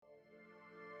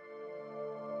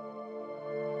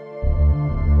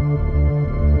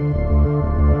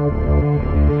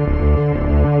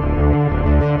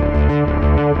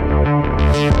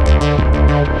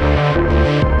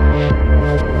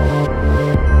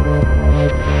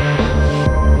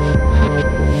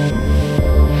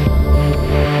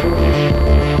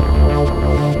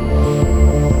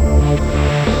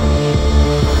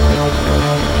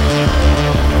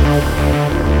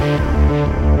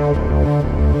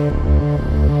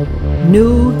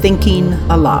New Thinking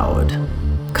Aloud.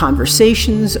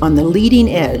 Conversations on the leading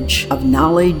edge of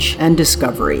knowledge and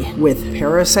discovery with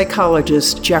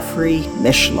parapsychologist Jeffrey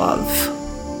Mishlove.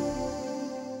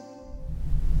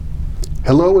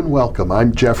 Hello and welcome.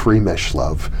 I'm Jeffrey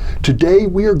Mishlove. Today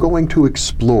we are going to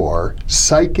explore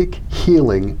psychic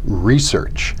healing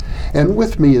research. And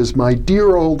with me is my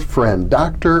dear old friend,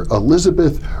 Dr.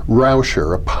 Elizabeth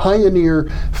Rauscher, a pioneer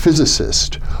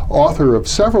physicist, author of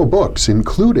several books,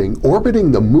 including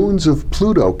Orbiting the Moons of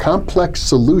Pluto, Complex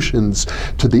Solutions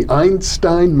to the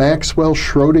Einstein, Maxwell,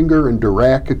 Schrodinger, and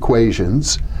Dirac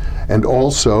Equations, and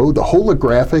also The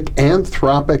Holographic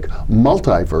Anthropic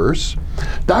Multiverse.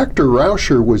 Dr.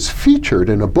 Rauscher was featured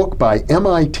in a book by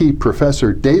MIT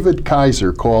professor David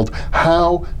Kaiser called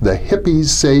How the Hippies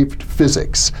Saved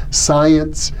Physics,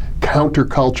 Science,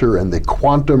 Counterculture, and the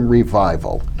Quantum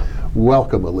Revival.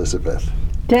 Welcome, Elizabeth.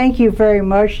 Thank you very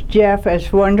much, Jeff.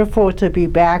 It's wonderful to be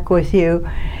back with you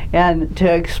and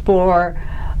to explore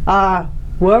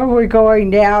where we're going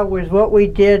now with what we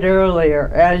did earlier.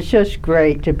 And it's just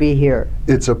great to be here.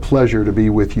 It's a pleasure to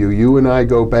be with you. You and I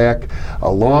go back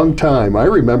a long time. I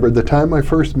remember the time I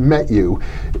first met you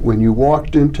when you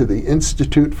walked into the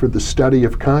Institute for the Study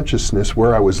of Consciousness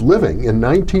where I was living in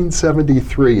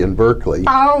 1973 in Berkeley.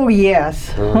 Oh, yes.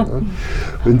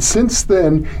 And since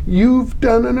then, you've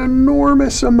done an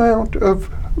enormous amount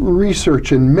of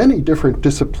research in many different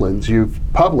disciplines. You've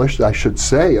published, I should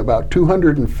say, about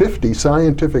 250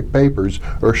 scientific papers,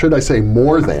 or should I say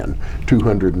more than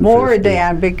 250? More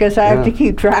than, because I have to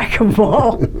keep track of them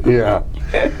all. Yeah.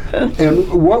 And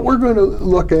what we're going to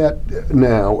look at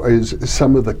now is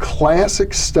some of the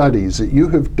classic studies that you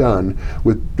have done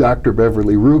with Dr.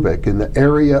 Beverly Rubik in the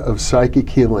area of psychic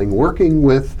healing, working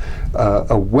with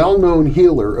a well-known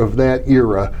healer of that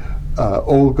era,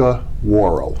 Olga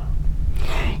Worrell.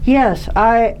 Yes,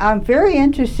 I'm very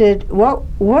interested.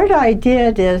 What I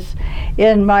did is,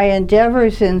 in my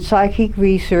endeavors in psychic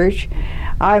research,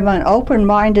 I'm an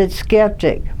open-minded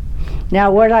skeptic.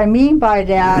 Now, what I mean by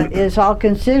that is I'll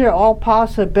consider all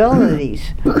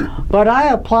possibilities, but I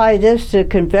apply this to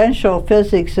conventional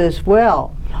physics as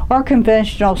well, or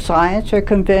conventional science, or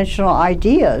conventional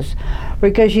ideas,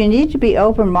 because you need to be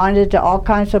open-minded to all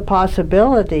kinds of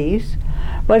possibilities,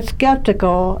 but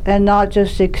skeptical and not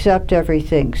just accept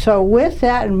everything. So with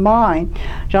that in mind,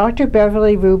 Dr.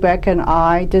 Beverly Rubik and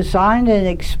I designed an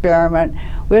experiment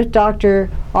with Dr.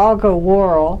 Olga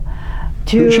Worrell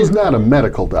to... She's not a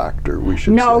medical doctor, we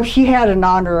should say. No, she had an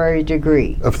honorary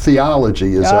degree. Of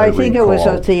theology, as I recall. I think it was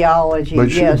of theology, but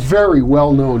yes. She's a very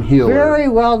well-known healer. Very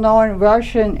well-known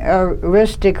Russian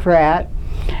aristocrat.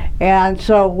 And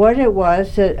so what it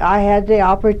was that I had the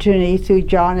opportunity through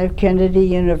John F. Kennedy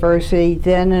University,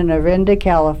 then in Orinda,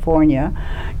 California,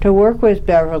 to work with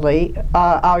Beverly,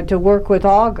 to work with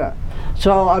Olga.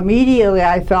 So immediately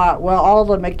I thought, well, all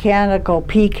the mechanical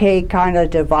PK kind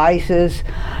of devices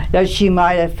that she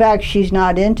might affect, she's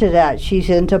not into that.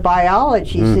 She's into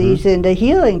biology. She's into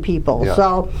healing people. Yeah.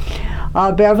 So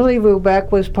Beverly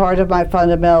Rubik was part of my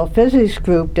fundamental physics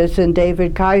group that's in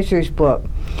David Kaiser's book.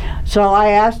 So I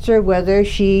asked her whether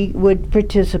she would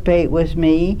participate with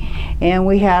me, and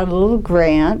we had a little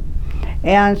grant.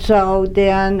 And so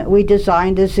then we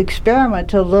designed this experiment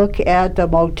to look at the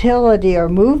motility or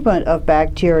movement of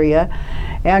bacteria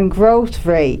and growth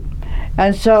rate.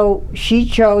 And so she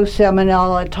chose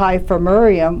Salmonella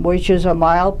typhimurium, which is a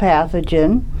mild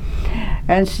pathogen,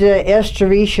 and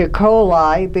Escherichia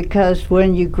coli, because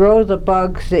when you grow the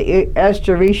bugs, the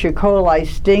Escherichia coli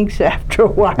stinks after a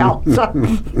while. So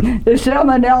the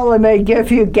Salmonella may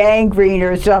give you gangrene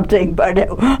or something, but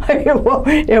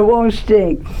it won't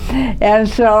stink. And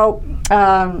so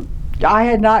I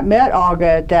had not met Olga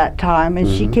at that time, and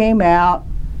she came out.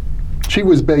 She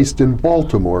was based in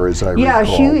Baltimore, as I recall.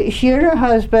 Yeah, she and her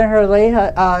husband, her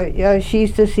late,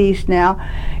 she's deceased now.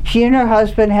 She and her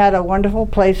husband had a wonderful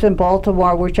place in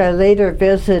Baltimore, which I later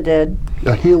visited.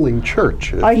 A healing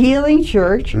church. A healing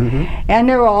church. And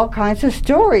there were all kinds of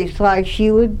stories. Like she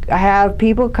would have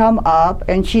people come up,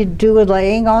 and she'd do a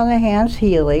laying on the hands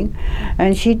healing,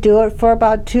 and she'd do it for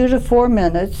about 2 to 4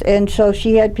 minutes. And so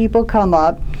she had people come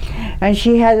up, and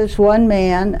she had this one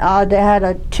man that had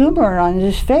a tumor on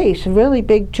his face, a really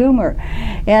big tumor.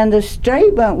 And the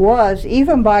statement was,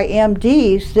 even by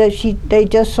MDs, that they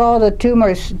just saw the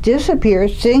tumor disappear,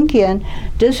 sink in,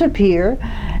 disappear,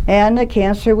 and the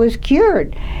cancer was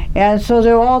cured. And so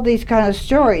there are all these kind of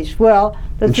stories. Well,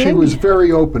 and she was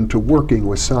very open to working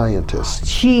with scientists.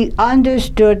 She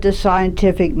understood the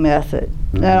scientific method.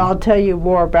 And I'll tell you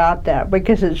more about that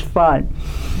because it's fun.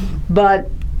 But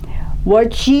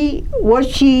what she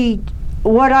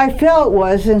what I felt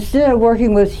was, instead of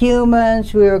working with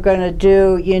humans, we were going to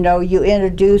do, you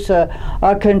introduce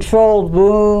a controlled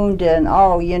wound, and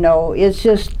it's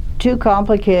just too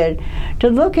complicated. To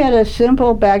look at a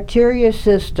simple bacteria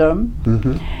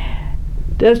system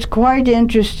that's quite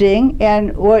interesting,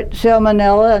 and what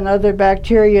Salmonella and other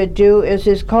bacteria do is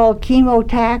it's called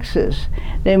chemotaxis.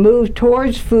 They move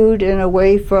towards food and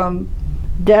away from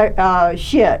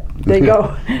shit. They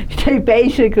go. They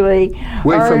basically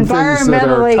are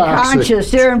environmentally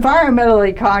conscious. They're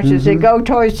environmentally conscious. They go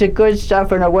towards the good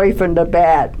stuff and away from the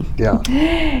bad. Yeah.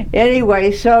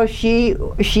 Anyway, so she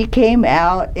came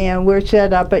out, and we're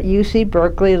set up at UC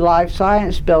Berkeley Life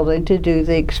Science Building to do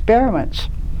the experiments.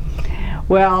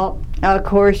 Well, of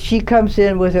course, she comes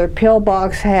in with her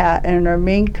pillbox hat and her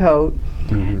mink coat,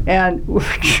 and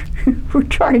we're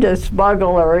trying to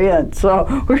smuggle her in.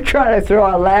 So we're trying to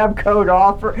throw a lab coat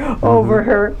over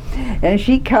her. And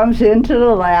she comes into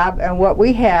the lab, and what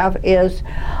we have is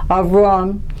a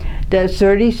room that's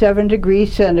 37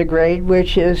 degrees centigrade,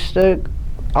 which is the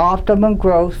optimum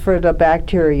growth for the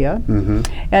bacteria, and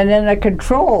then a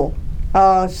control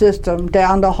system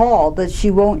down the hall that she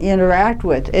won't interact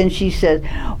with. And she said,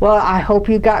 well, I hope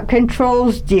you got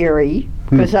controls, dearie,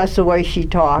 because that's the way she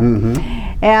talked.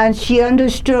 And she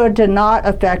understood to not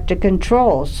affect the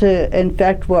controls, to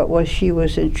infect what she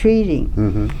was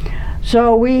treating.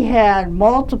 So we had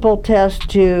multiple test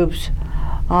tubes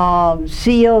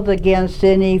sealed against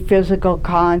any physical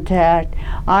contact.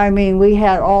 I mean, we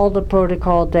had all the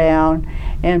protocol down,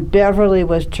 and Beverly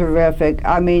was terrific.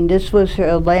 I mean, this was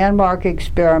a landmark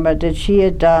experiment that she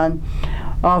had done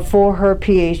for her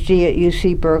PhD at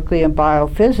UC Berkeley in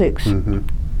biophysics.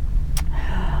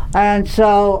 And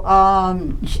so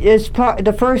it's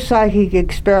the first psychic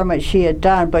experiment she had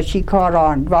done, but she caught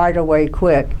on right away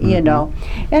quick, And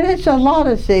it's a lot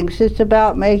of things. It's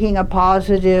about making a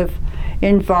positive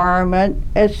environment.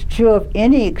 It's true of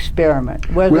any experiment.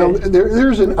 Well,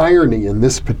 there's an irony in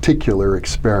this particular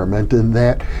experiment, in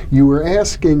that you were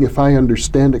asking, if I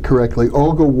understand it correctly,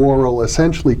 Olga Worrell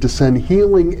essentially to send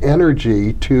healing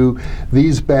energy to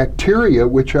these bacteria,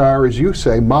 which are, as you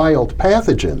say, mild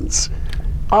pathogens.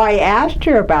 I asked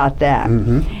her about that,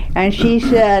 and she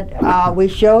said, we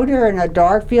showed her in a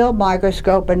dark field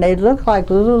microscope, and they look like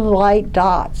little light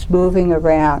dots moving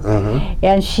around.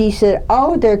 And she said,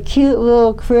 oh, they're cute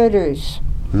little critters.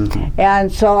 And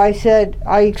so I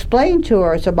explained to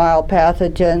her it's a mild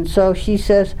pathogen. So she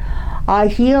says, I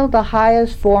heal the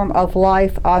highest form of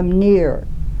life I'm near.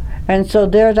 And so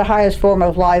they're the highest form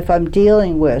of life I'm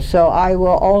dealing with, so I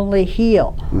will only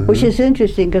heal, which is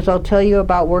interesting, because I'll tell you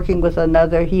about working with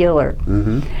another healer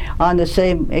on the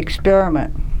same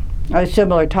experiment, a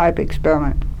similar type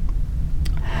experiment.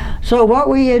 So what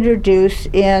we introduced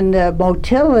in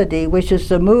motility, which is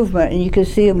the movement, and you can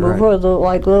see a movement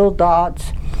like little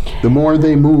dots. The more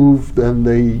they move, then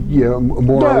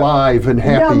more alive and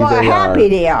happy they are. The more happy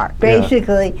they are.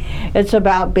 Basically, it's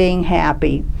about being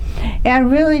happy. And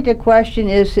really the question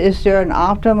is there an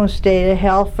optimum state of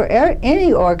health for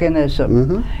any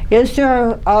organism? Is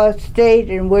there a state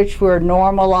in which we're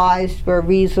normalized, we're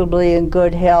reasonably in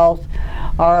good health,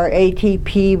 our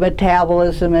ATP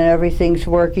metabolism and everything's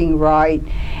working right?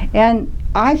 And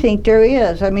I think there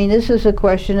is. I mean, this is a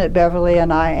question that Beverly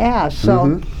and I asked.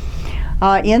 So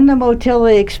in the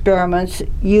motility experiments,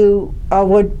 you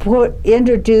would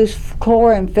introduce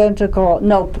chloramphenicol,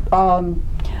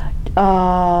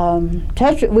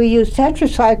 we use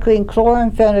tetracycline,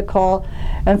 chloramphenicol,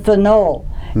 and phenol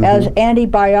as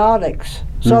antibiotics.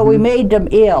 So we made them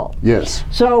ill. Yes.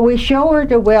 So we show her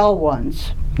the well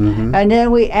ones, and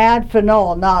then we add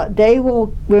phenol. Now, they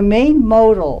will remain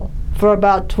motile for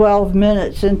about 12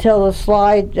 minutes until the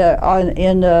slide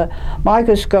in the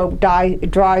microscope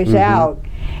dries out.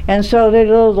 And so they're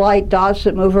little light dots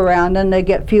that move around, and they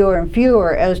get fewer and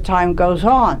fewer as time goes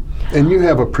on. And you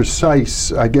have a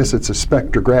precise, I guess it's a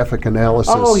spectrographic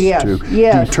analysis to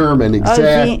determine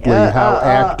exactly how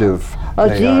active a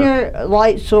they Zener are.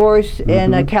 light source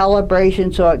and a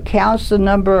calibration, so it counts the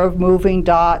number of moving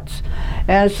dots.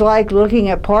 And it's like looking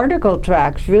at particle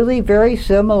tracks, really very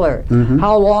similar.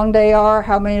 How long they are,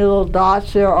 how many little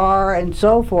dots there are, and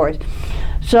so forth.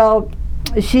 So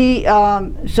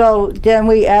so then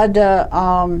we add the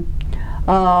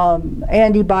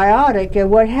antibiotic,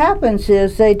 and what happens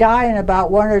is they die in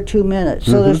about 1 or 2 minutes.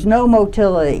 So there's no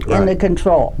motility in the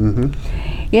control.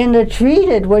 In the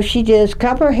treated, what she did is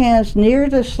cup her hands near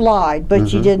the slide, but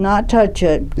she did not touch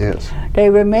it. Yes. They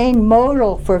remained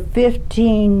motile for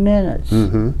 15 minutes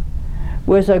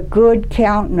with a good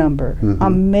count number.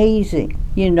 Amazing.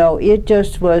 it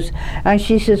just was. And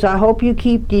she says, I hope you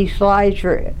keep these slides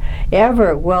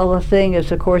forever. Well, the thing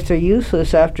is, of course, they're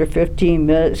useless after 15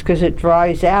 minutes because it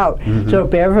dries out. So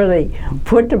Beverly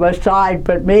put them aside,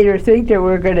 but made her think that we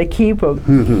were going to keep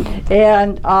them.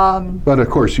 And but of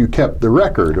course, you kept the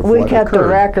record of we what kept occurred. the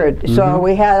record, so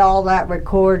we had all that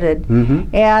recorded.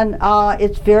 And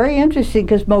it's very interesting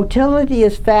because motility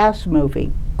is fast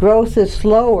moving, growth is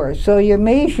slower, so you're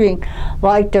measuring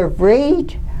like the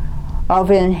rate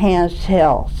of enhanced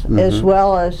health as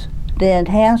well as the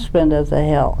enhancement of the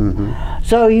health.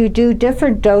 So you do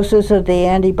different doses of the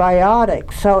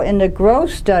antibiotics. So in the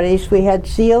growth studies, we had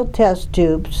sealed test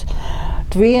tubes,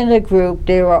 3 in the group.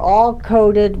 They were all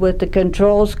coated with the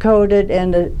controls coated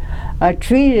and the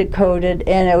treated coated,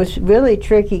 and it was really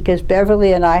tricky because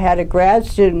Beverly and I had a grad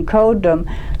student code them,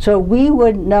 so we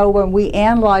wouldn't know when we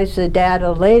analyzed the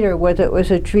data later whether it was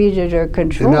a treated or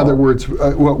control. In other words,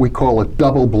 what we call a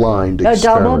double-blind experiment. A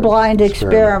double-blind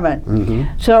experiment.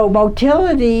 So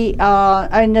motility,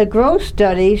 in the growth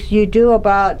studies, you do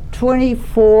about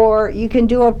 24, you can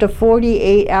do up to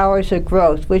 48 hours of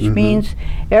growth, which means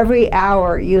every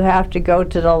hour you have to go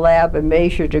to the lab and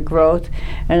measure the growth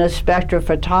in a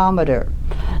spectrophotometer.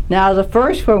 Now, the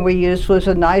first one we used was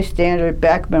a nice standard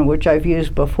Beckman, which I've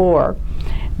used before.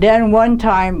 Then one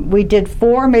time we did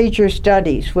 4 major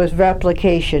studies with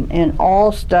replication in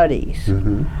all studies,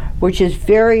 which is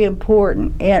very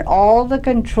important. And all the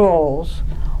controls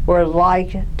were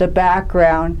like the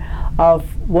background of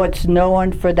what's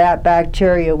known for that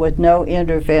bacteria with no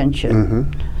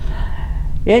intervention.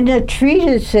 In the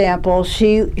treated sample,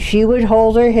 she would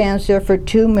hold her hands there for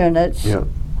 2 minutes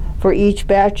for each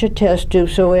batch of test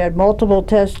tubes. So we had multiple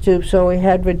test tubes, so we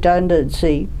had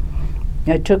redundancy.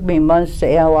 It took me months to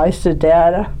analyze the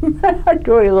data,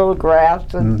 doing little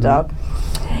graphs and stuff.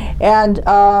 And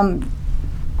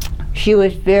she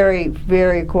was very,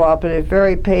 very cooperative,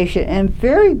 very patient, and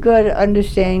very good at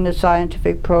understanding the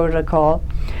scientific protocol.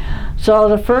 So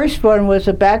the first one was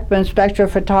a Beckman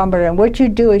spectrophotometer, and what you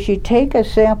do is you take a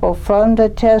sample from the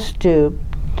test tube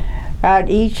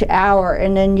at each hour,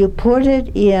 and then you put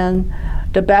it in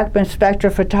the Beckman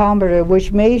spectrophotometer,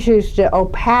 which measures the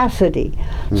opacity.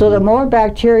 So the more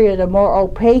bacteria, the more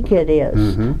opaque it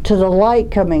is to the light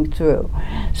coming through.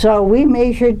 So we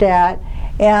measured that,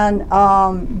 and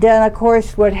then of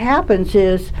course what happens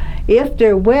is, if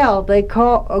they're well, they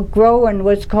grow in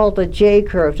what's called the J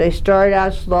curve. They start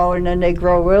out slow and then they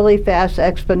grow really fast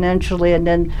exponentially and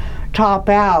then top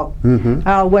out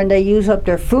when they use up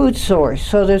their food source.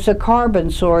 So there's a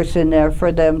carbon source in there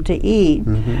for them to eat.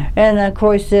 And of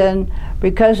course then,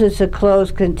 because it's a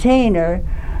closed container,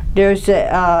 there's the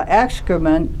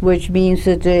excrement, which means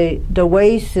that the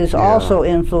waste is also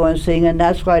influencing, and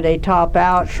that's why they top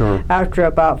out after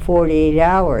about 48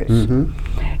 hours.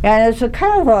 And it's a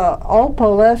kind of a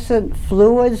opalescent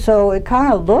fluid, so it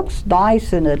kind of looks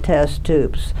nice in the test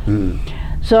tubes.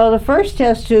 So the first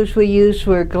test tubes we used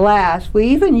were glass. We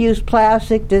even used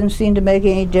plastic, didn't seem to make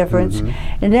any difference.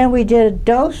 And then we did a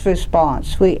dose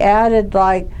response. We added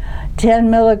like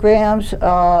 10 milligrams,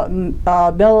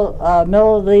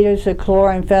 milliliters of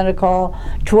chloramphenicol,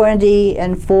 20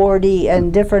 and 40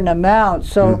 and different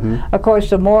amounts. So of course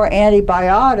the more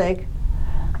antibiotic,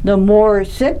 the more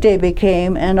sick they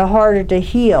became and the harder to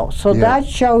heal. So that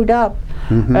showed up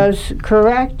as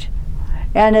correct.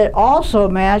 And it also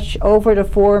matched over the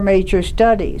 4 major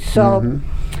studies. So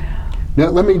now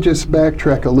let me just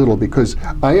backtrack a little, because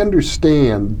I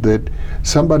understand that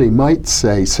somebody might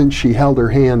say, since she held her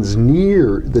hands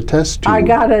near the test tube, I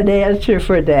got an answer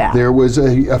for that. there was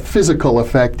a physical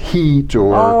effect, heat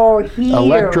or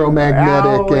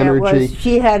electromagnetic energy.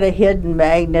 She had a hidden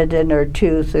magnet in her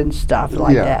tooth and stuff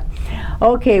like that.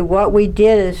 Okay, what we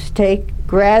did is take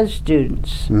grad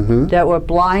students that were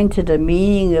blind to the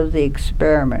meaning of the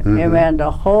experiment and ran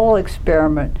the whole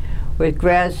experiment with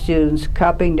grad students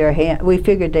cupping their hand. We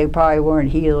figured they probably weren't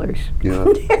healers.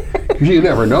 You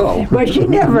never know. But you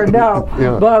never know.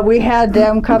 But we had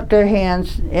them cup their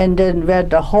hands and then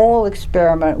read the whole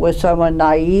experiment with someone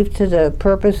naive to the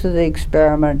purpose of the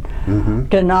experiment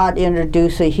to not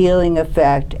introduce a healing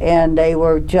effect, and they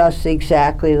were just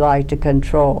exactly like the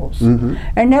controls.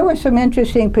 And there were some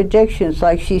interesting predictions,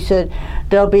 like she said,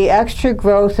 there'll be extra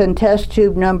growth in test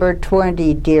tube number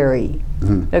 20, dearie.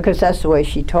 Because that's the way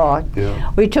she talked.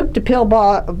 We took the pill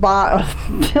box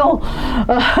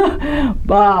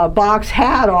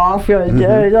hat off,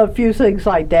 a few things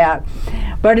like that.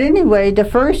 But anyway, the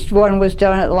first one was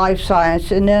done at Life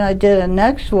Science, and then I did a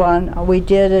next one. We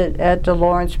did it at the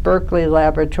Lawrence Berkeley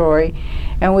Laboratory,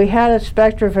 and we had a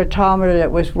spectrophotometer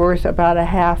that was worth about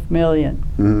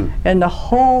 $500,000. And the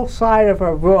whole side of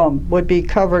a room would be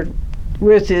covered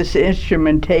with this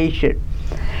instrumentation.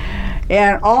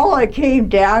 And all it came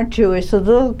down to is the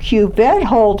little cuvette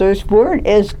holders weren't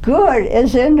as good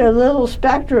as in the little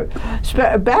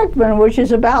Beckman, which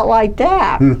is about like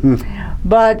that.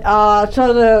 But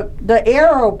so the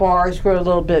arrow bars were a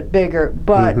little bit bigger,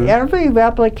 but every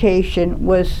replication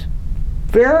was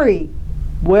very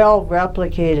well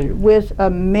replicated with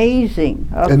amazing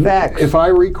effects. And if I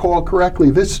recall correctly,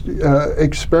 this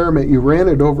experiment, you ran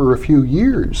it over a few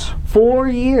years. 4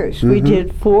 years. We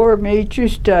did 4 major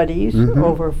studies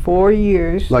over 4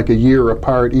 years. Like a year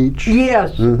apart each?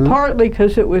 Yes, partly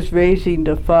because it was raising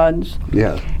the funds.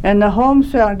 Yeah. And the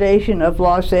Holmes Foundation of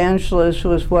Los Angeles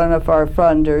was one of our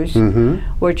funders,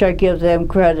 which I give them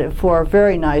credit for. A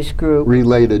very nice group.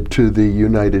 Related to the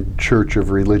United Church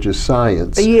of Religious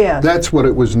Science. Yes. That's what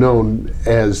it was known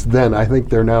as then. I think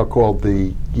they're now called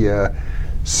the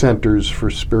Centers for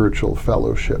Spiritual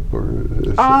Fellowship, or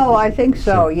I think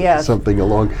so. Yes, something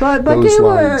along but those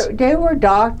lines. They were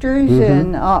doctors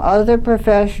and other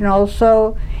professionals,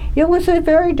 so it was a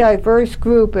very diverse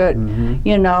group.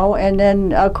 You know, and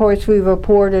then of course we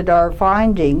reported our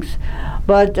findings.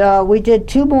 But we did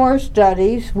 2 more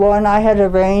studies. One I had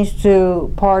arranged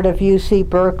to part of UC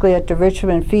Berkeley at the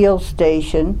Richmond Field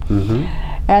Station.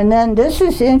 And then this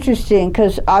is interesting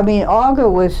because, I mean, Olga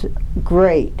was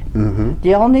great.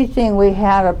 The only thing we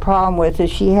had a problem with is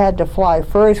she had to fly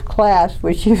first class,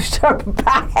 which used up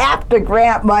about half the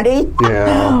grant money.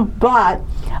 Yeah. But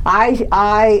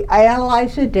I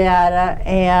analyzed the data,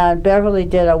 and Beverly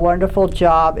did a wonderful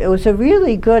job. It was a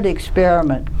really good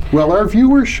experiment. Well, our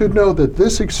viewers should know that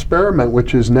this experiment,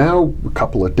 which is now a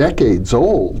couple of decades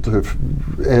old,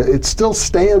 it still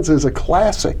stands as a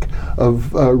classic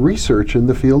of research in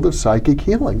the field of psychic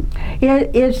healing.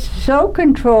 It's so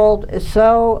controlled,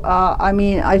 so, I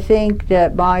mean, I think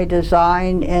that my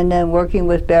design and then working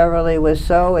with Beverly was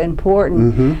so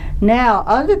important. Now,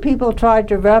 other people tried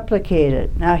to replicate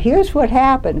it. Now, here's what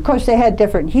happened. Of course, they had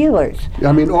different healers.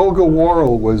 I mean, Olga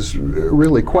Worrell was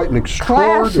really quite an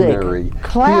extraordinary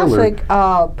classic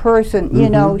person. You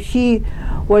know, she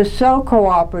was so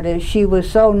cooperative. She was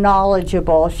so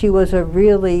knowledgeable. She was a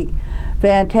really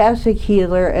fantastic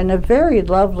healer and a very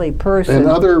lovely person. And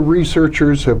other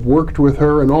researchers have worked with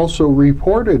her and also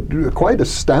reported quite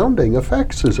astounding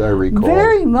effects, as I recall.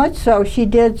 Very much so. She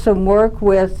did some work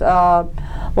with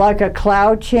like a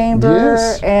cloud chamber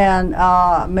and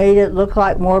made it look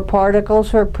like more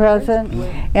particles were present.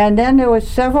 And then there was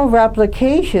several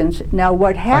replications. Now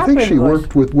what happened I think she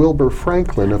worked with Wilbur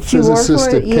Franklin, a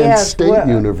physicist at Kent State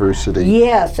University.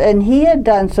 Yes, and he had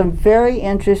done some very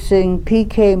interesting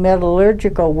PK metallurgical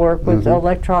work with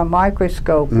electron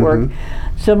microscope work,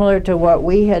 similar to what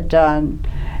we had done.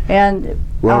 And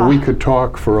well, we could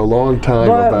talk for a long time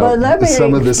about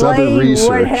some of this other research.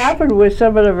 What happened with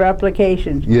some of the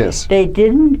replications. Yes. They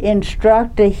didn't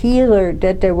instruct the healer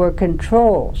that there were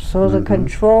controls, so the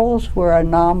controls were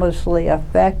anomalously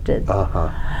affected.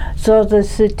 So the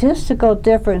statistical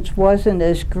difference wasn't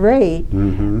as great,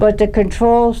 but the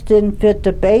controls didn't fit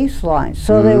the baseline.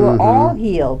 So they were all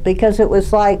healed because it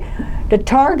was like the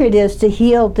target is to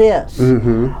heal this,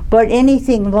 but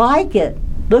anything like it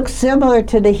looks similar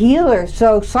to the healer,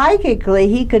 so psychically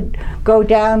he could go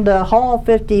down the hall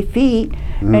 50 feet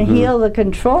and heal the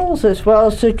controls as well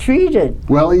as the treated.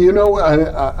 Well, you know,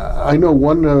 I know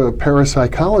one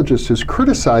parapsychologist has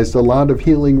criticized a lot of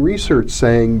healing research,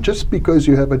 saying just because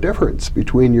you have a difference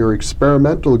between your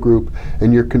experimental group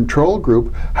and your control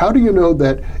group, how do you know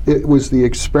that it was the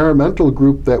experimental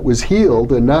group that was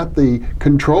healed and not the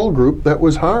control group that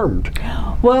was harmed?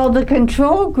 Well, the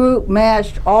control group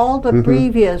matched all the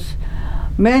previous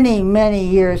many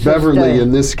years Beverly, of study.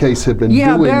 in this case, had been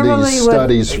doing these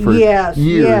studies for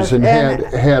years and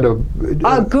had a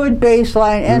good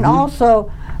baseline. And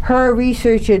also, her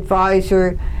research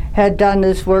advisor had done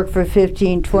this work for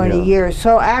 15-20 years.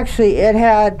 So actually, it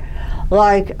had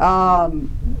like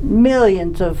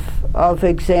millions of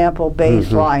example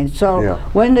baselines. So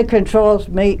when the controls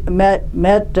met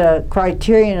the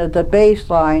criterion of the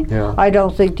baseline, I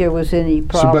don't think there was any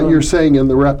problem. So, but you're saying in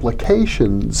the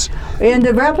replications? In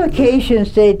the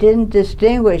replications, they didn't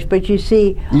distinguish, but you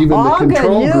see, even Olga the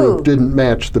control group knew didn't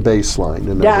match the baseline,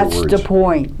 in that's other words. the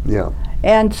point. Yeah.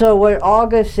 And so what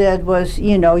Olga said was,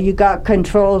 you know, you got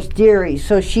controls theory.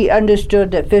 So she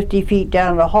understood that 50 feet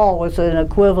down the hall was an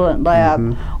equivalent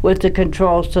lab with the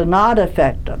controls to not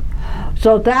affect them.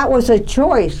 So that was a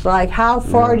choice, like how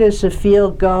far does the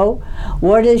field go?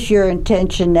 What is your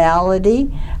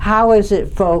intentionality? How is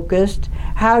it focused?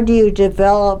 How do you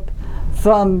develop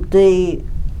from the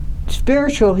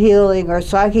spiritual healing or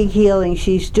psychic healing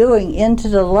she's doing into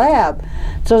the lab?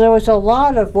 So there was a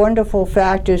lot of wonderful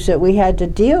factors that we had to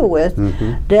deal with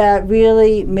that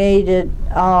really made it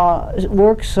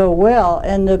work so well,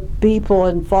 and the people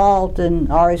involved in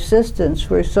our assistants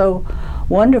were so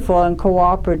wonderful and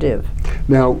cooperative.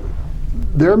 Now,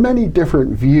 there are many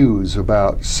different views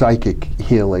about psychic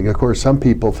healing. Of course, some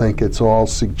people think it's all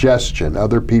suggestion.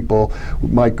 Other people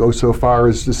might go so far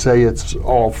as to say it's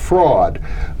all fraud.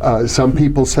 Some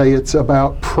people say it's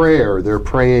about prayer. They're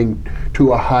praying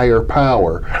to a higher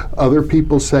power. Other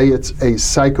people say it's a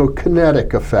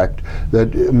psychokinetic effect,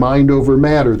 that mind over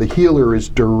matter. The healer is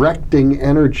directing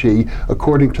energy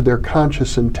according to their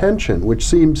conscious intention, which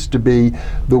seems to be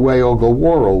the way Olga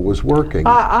Worrell was working.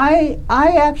 I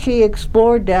actually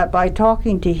explored that by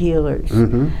talking to healers.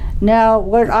 Now,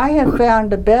 what I have found,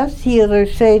 the best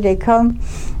healers say they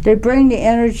bring the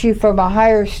energy from a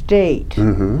higher state.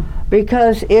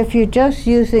 Because if you're just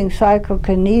using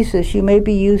psychokinesis, you may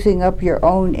be using up your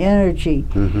own energy.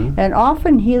 And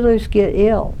often healers get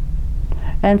ill.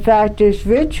 In fact, there's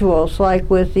rituals like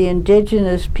with the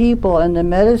indigenous people and the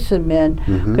medicine men,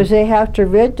 because they have to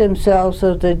rid themselves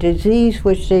of the disease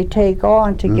which they take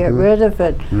on to get rid of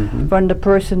it from the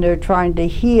person they're trying to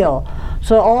heal.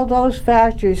 So all those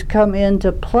factors come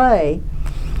into play,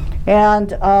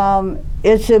 and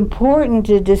it's important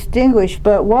to distinguish.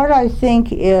 But what I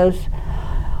think is,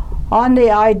 on the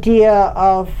idea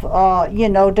of,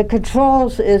 the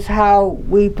controls is how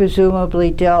we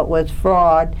presumably dealt with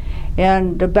fraud.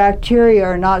 And the bacteria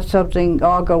are not something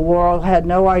Olga Worrell had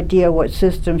no idea what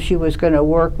system she was going to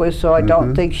work with, so I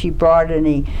don't think she brought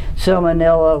any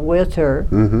salmonella with her.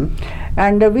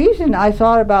 And the reason I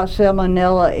thought about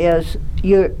salmonella is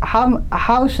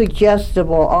how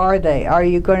suggestible are they? Are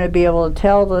you going to be able to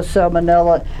tell the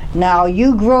salmonella, now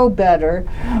you grow better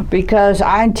because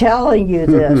I'm telling you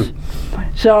this?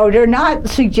 So they're not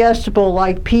suggestible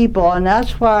like people, and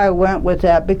that's why I went with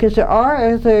that, because there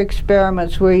are other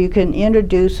experiments where you can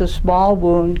introduce a small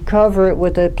wound, cover it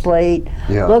with a plate,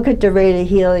 look at the rate of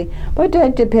healing, but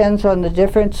that depends on the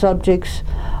different subjects'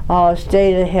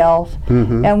 state of health.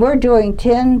 And we're doing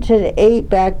 10 to 8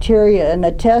 bacteria in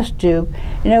a test tube,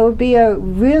 and it would be a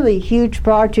really huge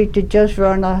project to just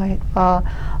run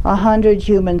 100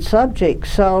 human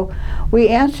subjects. So we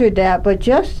answered that, but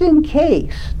just in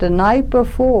case, the night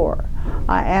before,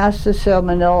 I asked the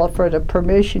salmonella for the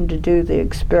permission to do the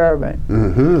experiment.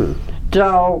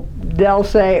 So they'll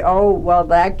say, oh, well,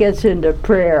 that gets into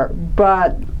prayer,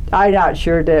 but I'm not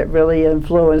sure that really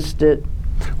influenced it.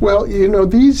 Well,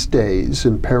 these days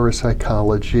in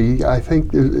parapsychology, I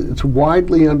think it's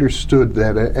widely understood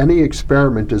that any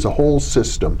experiment is a whole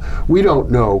system. We don't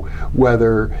know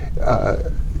whether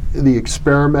the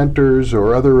experimenters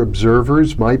or other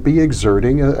observers might be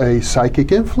exerting a psychic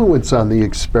influence on the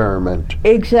experiment.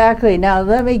 Exactly. Now,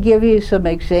 let me give you some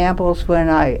examples. When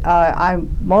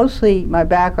I'm mostly, my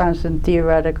background's in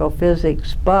theoretical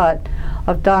physics, but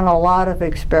I've done a lot of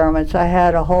experiments. I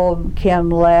had a whole chem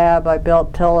lab. I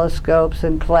built telescopes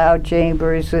and cloud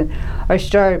chambers, and I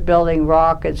started building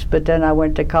rockets, but then I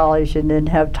went to college and didn't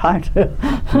have time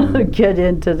to get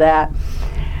into that.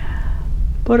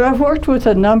 But I've worked with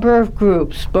a number of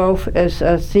groups, both as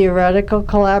a theoretical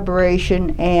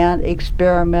collaboration and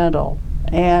experimental.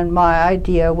 And my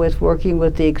idea with working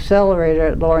with the accelerator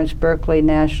at Lawrence Berkeley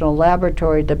National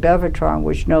Laboratory, the Bevatron,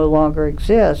 which no longer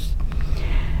exists,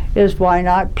 is why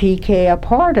not PK a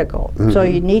particle? So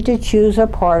you need to choose a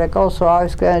particle. So I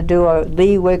was going to do a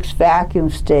Lee Wicks vacuum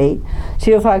state,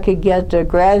 see if I could get the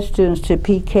grad students to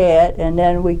PK it, and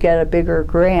then we get a bigger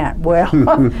grant. Well,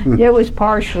 it was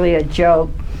partially a joke.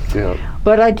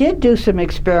 But I did do some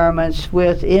experiments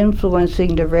with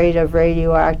influencing the rate of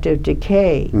radioactive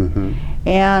decay.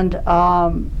 And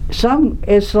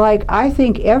it's like, I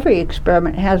think every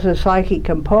experiment has a psychic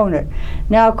component.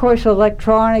 Now, of course,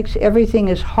 electronics, everything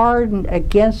is hardened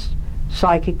against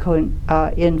psychic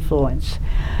influence.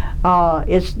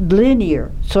 It's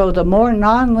linear. So the more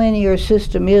nonlinear a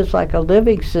system is, like a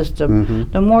living system,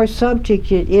 the more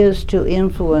subject it is to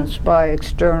influence by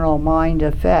external mind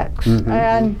effects.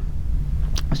 And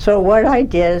so what I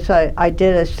did is I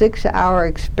did a 6-hour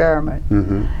experiment,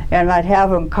 and I'd have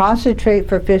them concentrate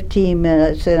for 15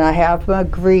 minutes, and I have them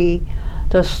agree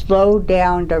to slow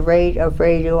down the rate of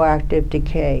radioactive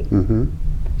decay.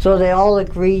 So they all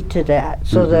agreed to that.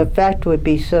 So the effect would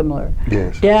be similar.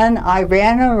 Yes. Then I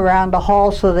ran them around the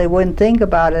hall so they wouldn't think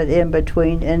about it in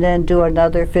between, and then do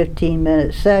another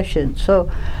 15-minute session.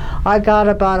 So I got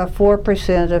about a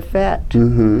 4% effect.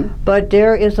 But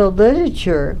there is a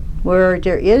literature where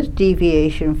there is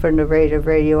deviation from the rate of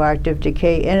radioactive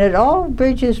decay, and it all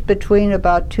bridges between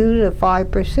about 2 to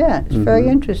 5%. It's very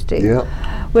interesting. Yeah.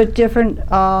 With different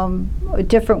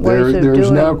different ways of doing it.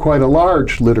 There's now quite a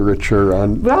large literature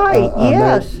on, on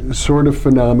that sort of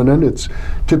phenomenon. It's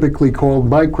typically called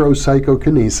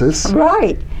micropsychokinesis.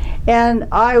 Right. And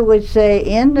I would say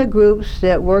in the groups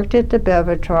that worked at the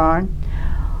Bevatron,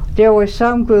 there were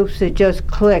some groups that just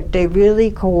clicked. They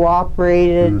really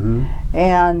cooperated,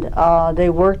 and they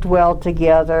worked well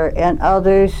together, and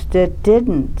others that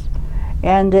didn't.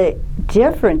 And the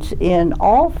difference in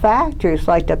all factors,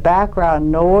 like the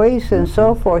background noise and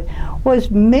so forth, was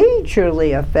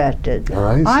majorly affected.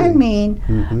 I mean,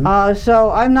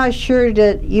 so I'm not sure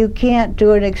that you can't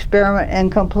do an experiment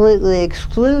and completely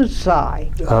exclude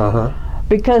psi.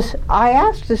 Because I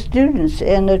asked the students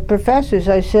and the professors,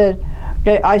 I said,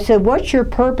 what's your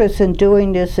purpose in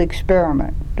doing this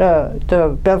experiment,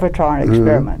 the Bevatron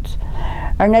experiments?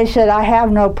 And they said, I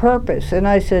have no purpose. And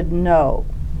I said, no,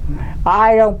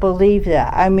 I don't believe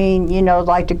that. I mean, you know,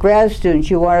 like the grad students,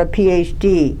 you want a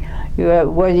PhD.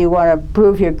 Whether you want to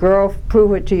prove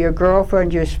it to your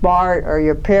girlfriend you're smart, or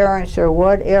your parents, or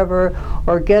whatever,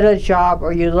 or get a job,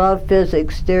 or you love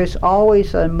physics, there's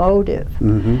always a motive.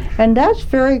 And that's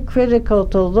very critical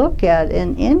to look at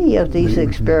in any of these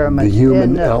experiments. The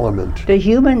human element. The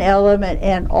human element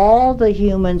and all the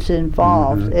humans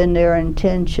involved in their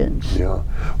intentions. Yeah.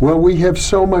 Well, we have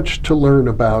so much to learn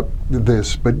about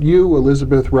this, but you,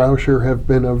 Elizabeth Rauscher, have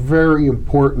been a very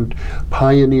important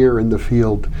pioneer in the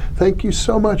field. Thank you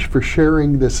so much for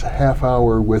sharing this half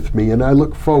hour with me, and I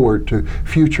look forward to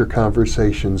future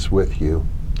conversations with you.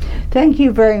 Thank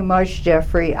you very much,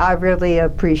 Jeffrey. I really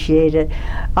appreciate it.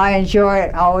 I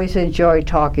always enjoy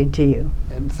talking to you.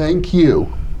 And thank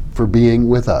you for being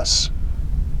with us.